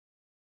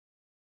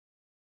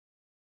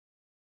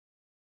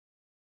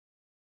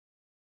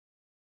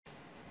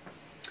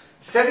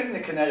Setting the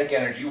kinetic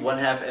energy,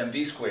 1/2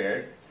 mv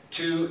squared,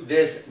 to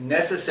this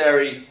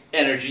necessary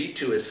energy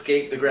to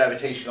escape the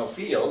gravitational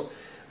field,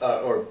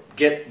 or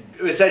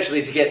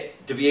essentially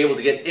to be able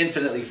to get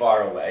infinitely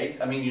far away.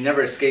 I mean, you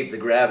never escape the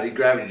gravity.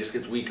 Gravity just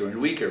gets weaker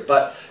and weaker.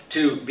 But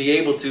to be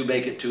able to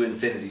make it to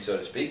infinity, so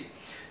to speak.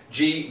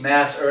 G,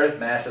 mass Earth,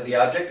 mass of the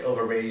object,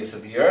 over radius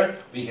of the Earth.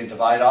 We can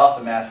divide off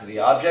the mass of the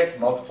object,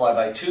 multiply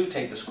by 2,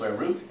 take the square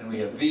root, and we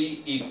have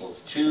V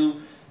equals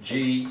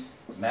 2G,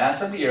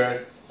 mass of the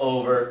Earth,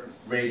 over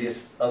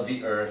radius of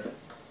the Earth,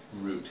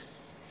 root.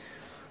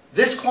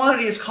 This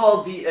quantity is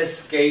called the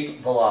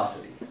escape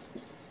velocity.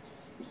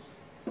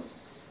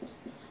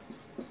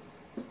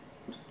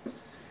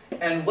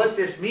 And what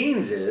this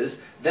means is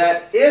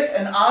that if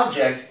an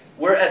object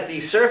were at the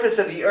surface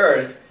of the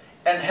Earth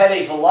and had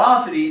a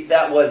velocity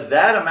that was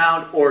that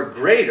amount or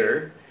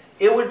greater,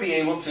 it would be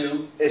able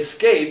to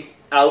escape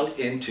out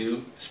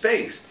into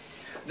space.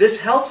 This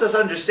helps us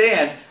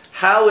understand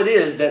how it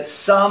is that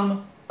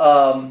some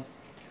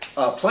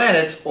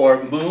planets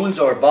or moons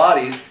or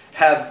bodies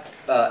have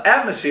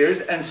atmospheres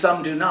and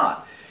some do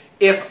not.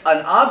 If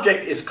an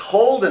object is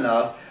cold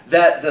enough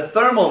that the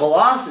thermal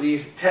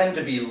velocities tend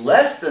to be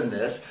less than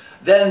this,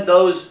 then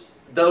those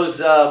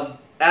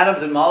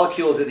atoms and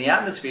molecules in the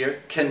atmosphere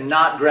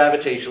cannot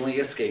gravitationally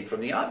escape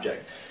from the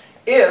object.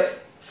 If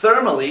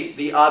thermally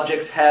the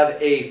objects have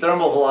a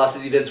thermal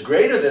velocity that's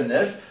greater than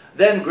this,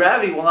 then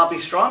gravity will not be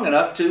strong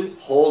enough to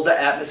hold the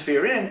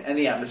atmosphere in, and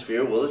the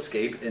atmosphere will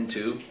escape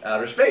into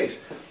outer space.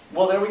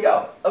 Well, there we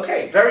go.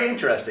 Okay, very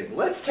interesting.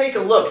 Let's take a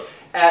look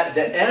at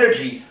the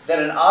energy that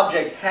an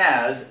object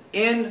has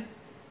in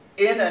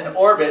an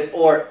orbit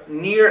or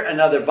near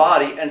another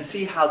body and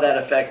see how that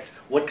affects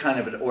what kind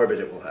of an orbit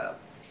it will have.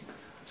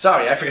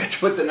 Sorry, I forgot to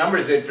put the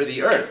numbers in for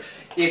the Earth.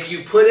 If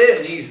you put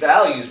in these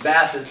values,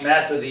 mass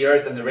of the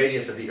Earth and the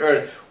radius of the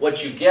Earth,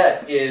 what you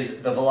get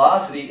is the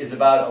velocity is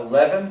about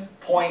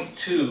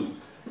 11.2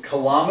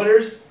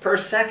 kilometers per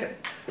second.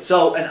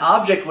 So an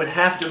object would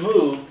have to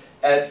move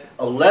at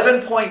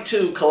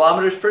 11.2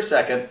 kilometers per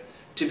second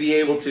to be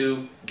able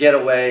to get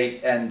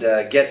away and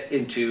get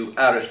into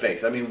outer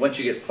space. I mean, once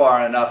you get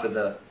far enough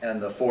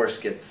and the force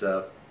gets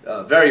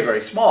very,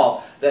 very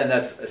small, then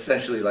that's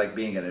essentially like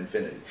being at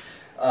infinity,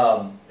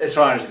 as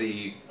far as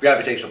the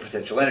gravitational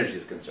potential energy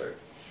is concerned.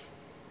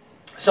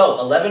 So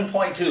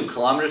 11.2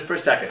 kilometers per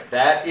second,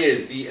 that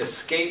is the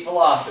escape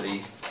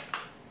velocity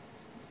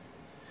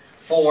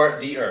for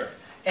the Earth.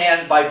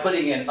 And by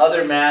putting in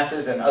other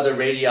masses and other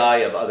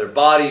radii of other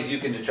bodies, you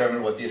can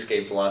determine what the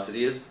escape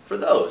velocity is for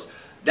those.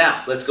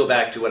 Now, let's go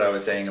back to what I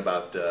was saying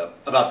about the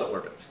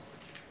orbits.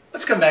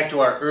 Let's come back to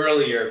our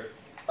earlier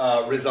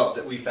result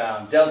that we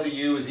found. Delta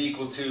U is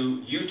equal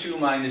to U2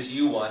 minus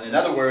U1. In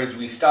other words,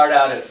 we start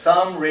out at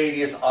some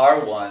radius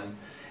R1,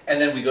 and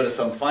then we go to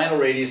some final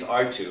radius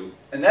R2.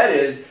 And that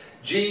is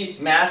G,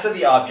 mass of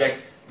the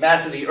object,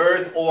 mass of the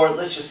Earth, or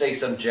let's just say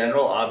some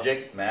general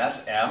object,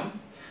 mass M,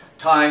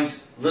 times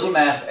little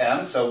mass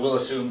m, so we'll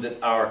assume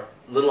that our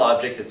little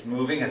object that's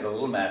moving has a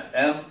little mass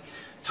m,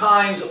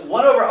 times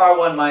 1 over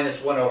r1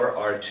 minus 1 over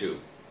r2.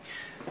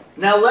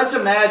 Now let's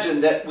imagine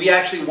that we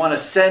actually want to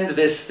send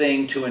this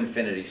thing to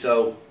infinity.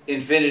 So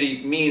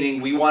infinity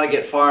meaning we want to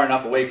get far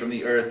enough away from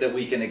the Earth that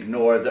we can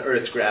ignore the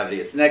Earth's gravity.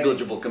 It's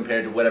negligible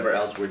compared to whatever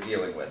else we're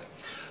dealing with.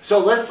 So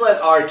let's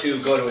let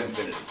r2 go to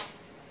infinity.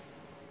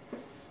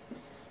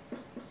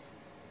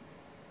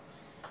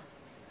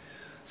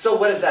 So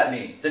what does that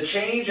mean? The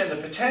change in the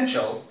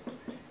potential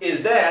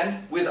is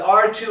then, with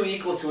r2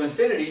 equal to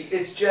infinity,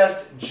 it's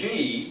just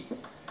g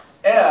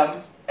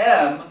m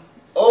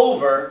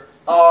over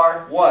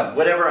r1,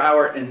 whatever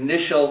our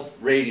initial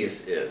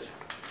radius is.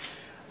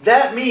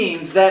 That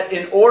means that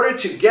in order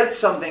to get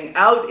something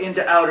out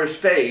into outer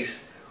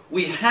space,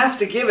 we have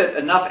to give it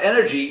enough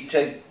energy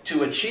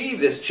to achieve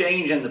this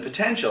change in the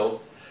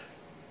potential,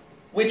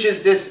 which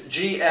is this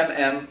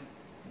gm1,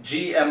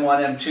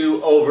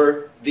 m2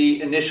 over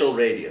the initial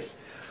radius.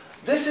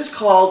 This is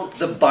called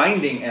the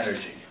binding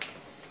energy.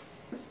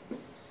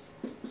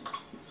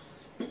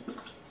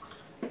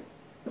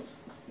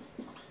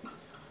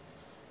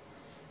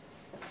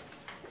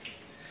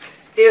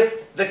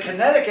 If the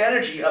kinetic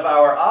energy of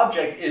our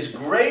object is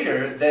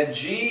greater than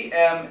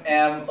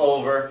gmm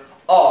over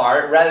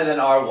r, rather than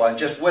r1,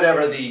 just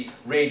whatever the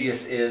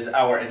radius is,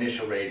 our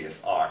initial radius,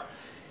 r,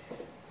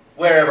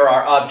 wherever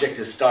our object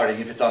is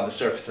starting, if it's on the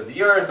surface of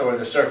the Earth or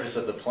the surface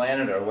of the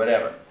planet or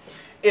whatever.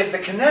 If the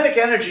kinetic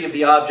energy of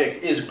the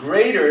object is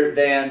greater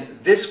than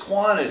this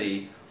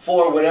quantity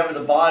for whatever the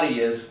body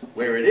is,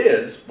 where it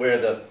is,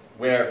 where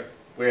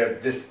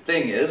this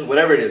thing is,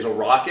 whatever it is, a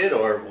rocket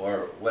or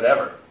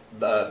whatever,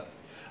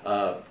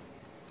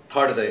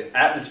 part of the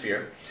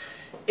atmosphere,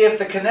 if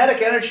the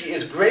kinetic energy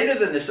is greater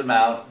than this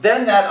amount,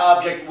 then that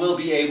object will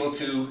be able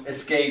to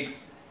escape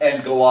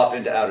and go off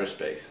into outer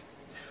space.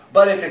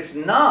 But if it's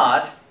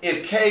not,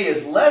 if k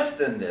is less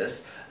than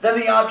this, then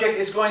the object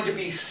is going to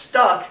be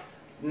stuck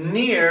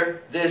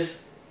near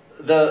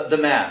the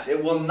mass.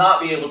 It will not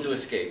be able to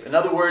escape. In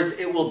other words,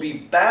 it will be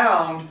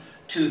bound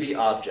to the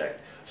object.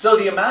 So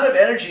the amount of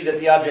energy that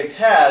the object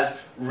has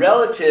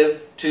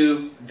relative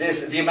to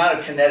this, the amount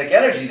of kinetic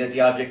energy that the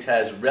object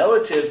has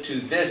relative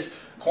to this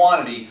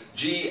quantity,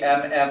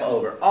 gmm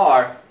over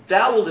r,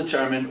 that will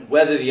determine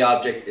whether the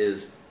object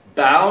is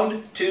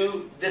bound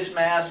to this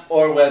mass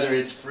or whether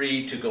it's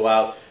free to go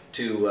out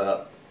to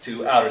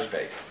outer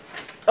space.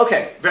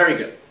 Okay, very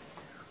good.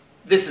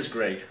 This is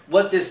great.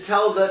 What this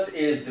tells us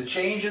is the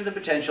change in the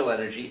potential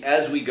energy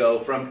as we go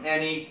from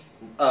any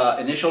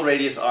initial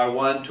radius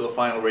r1 to a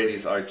final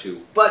radius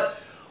r2.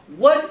 But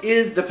what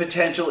is the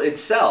potential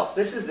itself?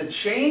 This is the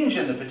change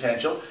in the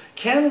potential.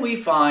 Can we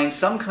find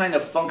some kind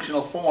of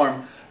functional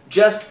form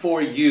just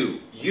for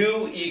u?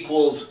 U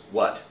equals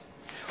what?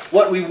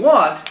 What we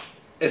want,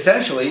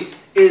 essentially,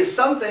 is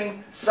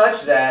something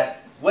such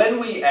that when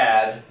we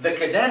add the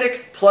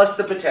kinetic plus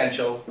the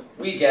potential,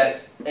 we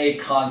get a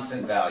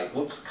constant value.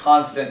 Whoops,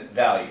 constant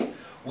value.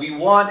 We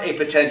want a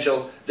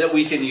potential that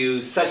we can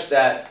use such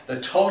that the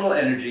total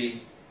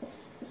energy,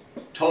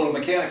 total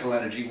mechanical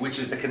energy, which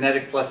is the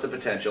kinetic plus the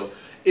potential,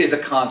 is a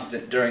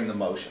constant during the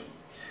motion.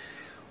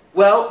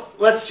 Well,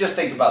 let's just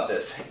think about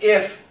this.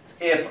 If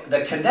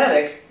the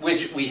kinetic,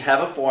 which we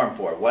have a form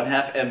for,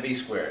 1/2 mv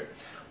squared,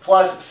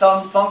 plus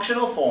some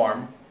functional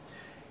form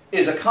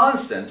is a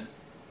constant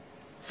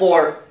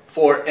for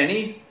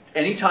any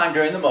time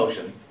during the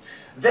motion,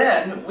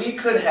 then we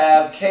could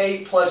have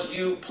k plus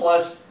u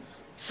plus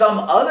some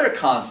other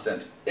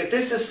constant. If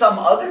this is some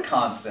other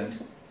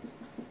constant,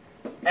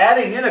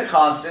 adding in a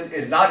constant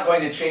is not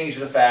going to change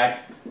the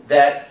fact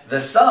that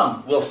the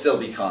sum will still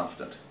be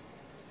constant.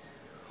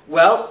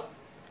 Well,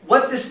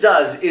 what this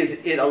does is,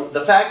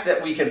 the fact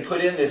that we can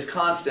put in this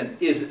constant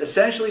is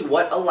essentially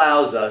what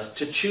allows us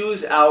to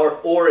choose our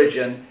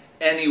origin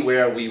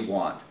anywhere we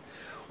want.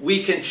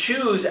 We can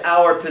choose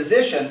our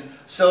position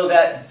so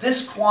that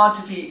this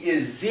quantity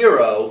is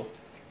 0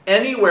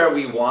 anywhere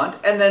we want,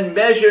 and then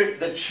measure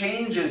the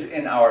changes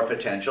in our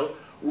potential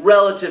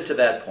relative to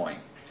that point.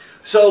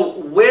 So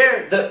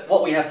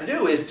what we have to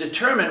do is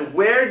determine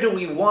where do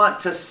we want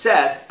to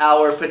set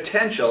our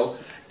potential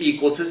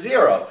equal to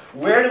 0.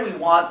 Where do we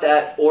want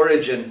that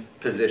origin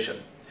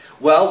position?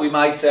 Well, we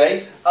might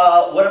say,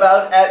 what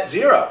about at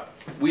 0?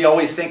 We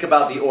always think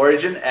about the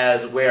origin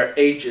as where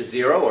h is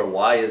 0 or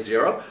y is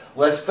 0.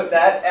 Let's put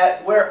that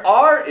at where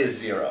r is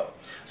 0.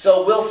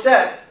 So we'll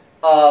set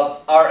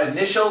our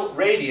initial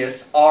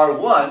radius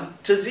r1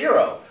 to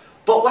 0.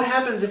 But what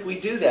happens if we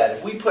do that?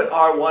 If we put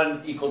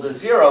r1 equal to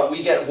 0,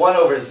 we get 1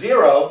 over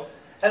 0,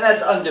 and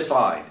that's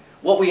undefined.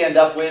 What we end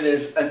up with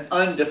is an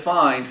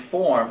undefined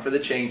form for the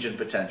change in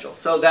potential.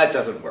 So that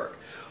doesn't work.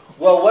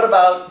 Well, what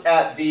about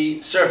at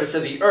the surface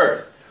of the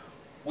Earth?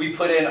 We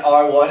put in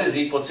r1 is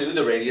equal to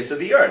the radius of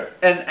the Earth.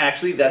 And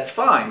actually that's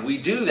fine. We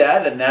do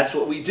that, and that's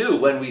what we do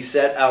when we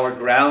set our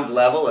ground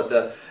level at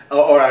the,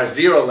 or our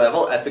 0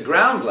 level at the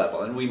ground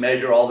level, and we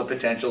measure all the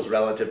potentials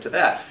relative to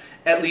that,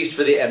 at least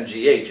for the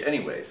MGH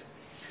anyways.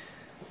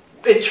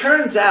 It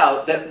turns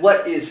out that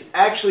what is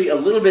actually a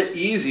little bit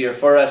easier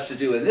for us to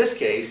do in this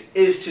case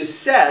is to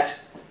set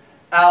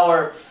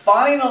our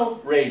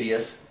final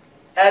radius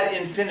at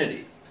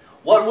infinity.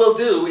 What we'll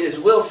do is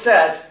we'll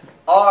set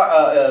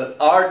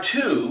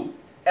r2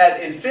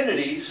 at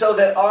infinity so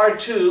that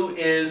r2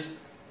 is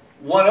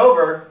 1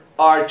 over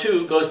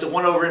r2 goes to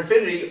 1 over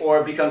infinity,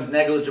 or becomes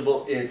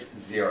negligible, it's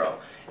 0.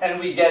 And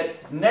we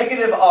get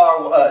negative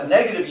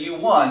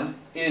u1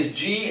 is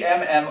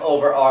gmm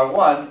over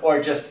r1,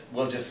 or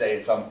we'll just say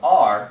it's some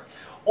r,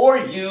 or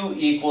u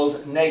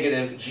equals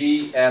negative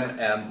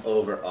gmm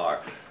over r.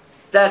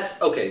 That's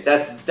okay.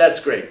 That's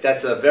great.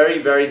 That's a very,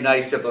 very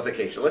nice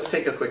simplification. Let's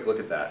take a quick look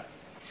at that.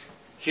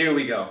 Here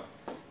we go.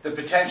 The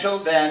potential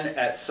then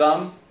at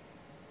some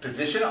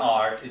position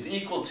r is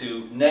equal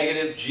to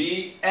negative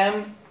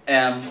gmm.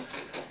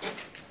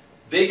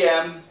 Big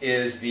M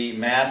is the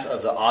mass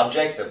of the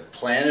object, the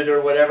planet or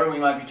whatever we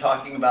might be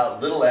talking about.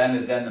 Little m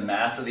is then the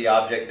mass of the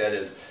object that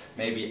is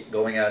maybe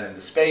going out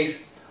into space,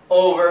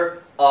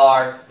 over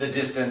r, the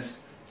distance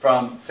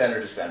from center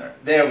to center.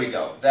 There we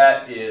go.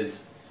 That is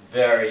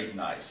very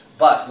nice.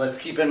 But let's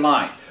keep in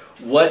mind,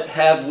 what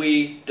have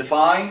we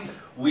defined?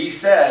 We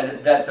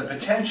said that the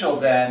potential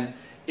then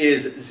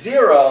is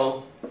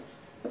 0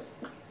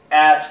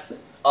 at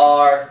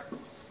r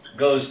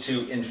goes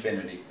to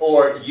infinity,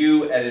 or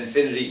u at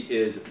infinity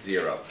is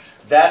 0.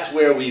 That's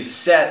where we've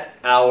set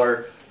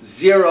our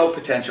 0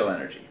 potential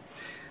energy.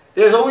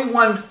 There's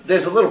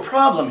a little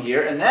problem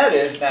here, and that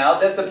is now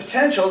that the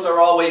potentials are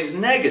always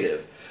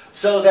negative,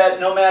 so that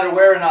no matter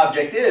where an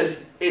object is,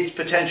 its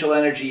potential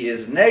energy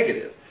is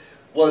negative.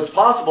 Well, it's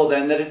possible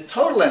then that its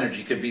total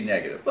energy could be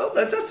negative. Well,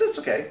 that's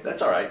okay.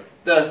 That's all right.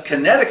 The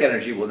kinetic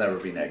energy will never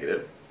be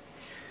negative.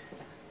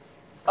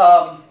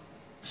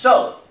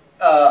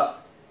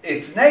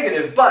 It's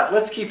negative, but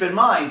let's keep in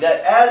mind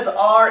that as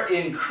r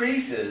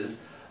increases,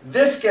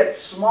 this gets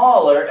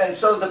smaller, and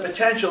so the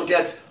potential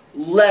gets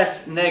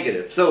less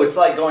negative. So it's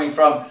like going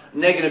from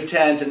negative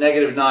 10 to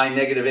negative 9,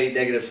 negative 8,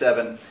 negative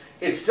 7.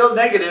 It's still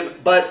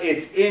negative, but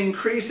it's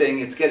increasing.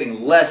 It's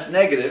getting less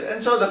negative,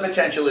 and so the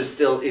potential is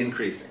still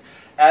increasing.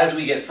 As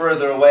we get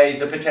further away,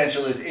 the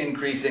potential is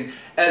increasing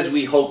as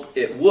we hope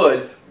it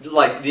would,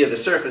 like near the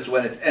surface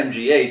when it's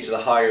MGH, the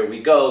higher we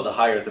go, the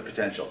higher the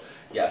potential.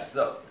 Yes,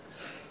 so,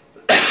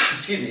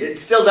 excuse me, it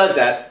still does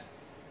that.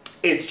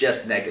 It's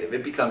just negative.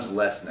 It becomes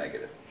less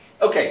negative.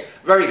 Okay,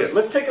 very good.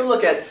 Let's take a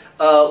look at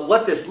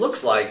what this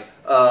looks like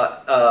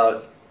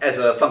as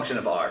a function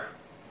of r.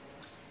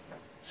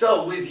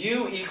 So with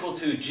u equal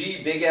to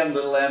g big M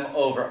little m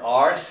over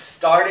r,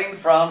 starting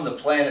from the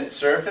planet's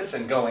surface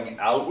and going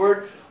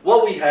outward,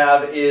 what we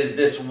have is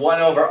this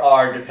 1 over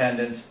r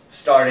dependence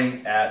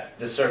starting at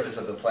the surface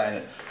of the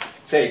planet,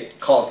 say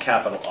called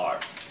capital R.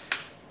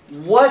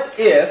 What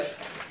if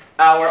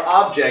our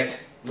object,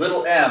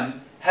 little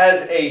m,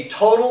 has a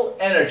total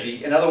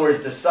energy, in other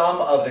words the sum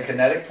of the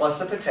kinetic plus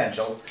the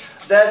potential,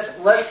 that's,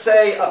 let's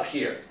say, up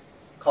here.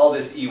 Call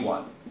this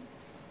E1.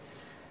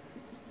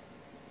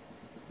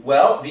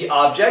 Well, the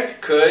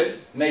object could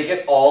make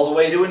it all the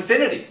way to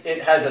infinity.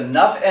 It has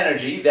enough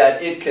energy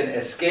that it can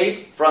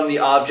escape from the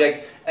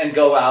object and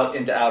go out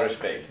into outer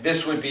space.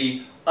 This would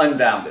be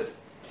unbounded.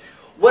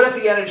 What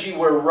if the energy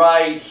were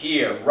right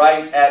here,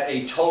 right at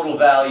a total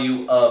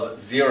value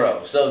of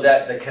 0, so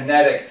that the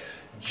kinetic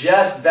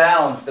just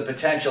balanced the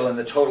potential and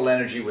the total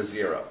energy was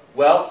 0?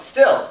 Well,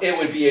 still, it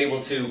would be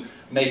able to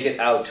make it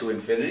out to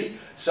infinity.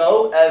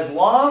 So as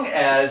long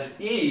as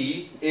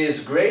E is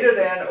greater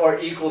than or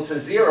equal to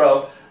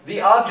 0,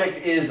 the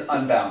object is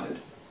unbounded.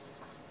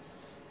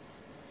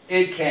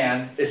 It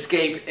can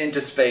escape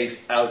into space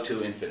out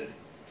to infinity.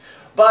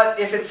 But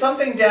if it's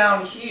something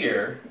down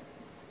here,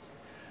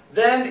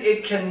 then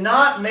it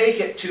cannot make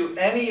it to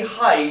any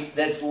height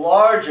that's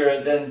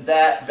larger than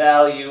that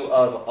value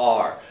of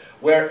r.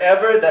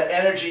 Wherever the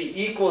energy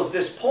equals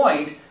this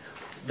point,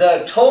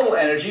 the total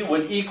energy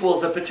would equal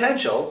the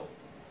potential.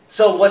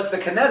 So what's the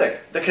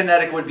kinetic? The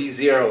kinetic would be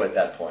 0 at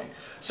that point.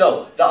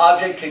 So the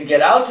object can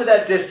get out to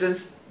that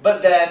distance,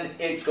 but then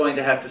it's going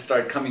to have to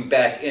start coming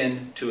back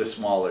in to a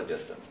smaller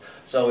distance.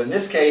 So in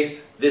this case,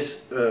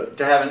 to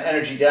have an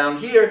energy down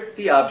here,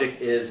 the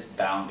object is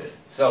bounded.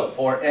 So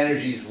for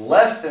energies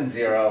less than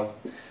 0,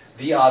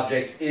 the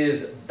object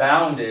is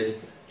bounded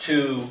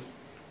to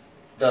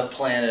the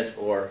planet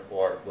or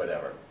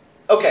whatever.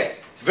 Okay,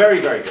 very,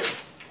 very good.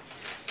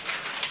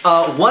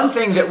 One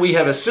thing that we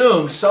have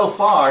assumed so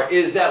far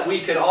is that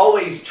we could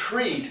always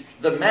treat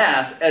the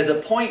mass as a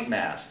point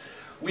mass.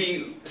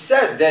 We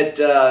said that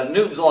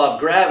Newton's law of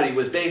gravity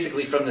was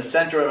basically from the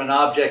center of an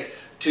object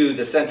to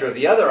the center of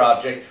the other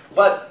object,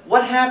 but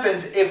what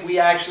happens if we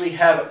actually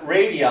have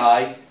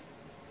radii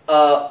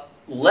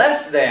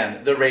less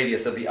than the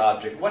radius of the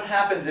object? What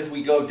happens if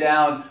we go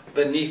down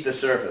beneath the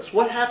surface?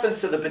 What happens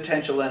to the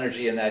potential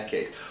energy in that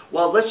case?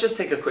 Well, let's just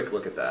take a quick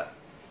look at that.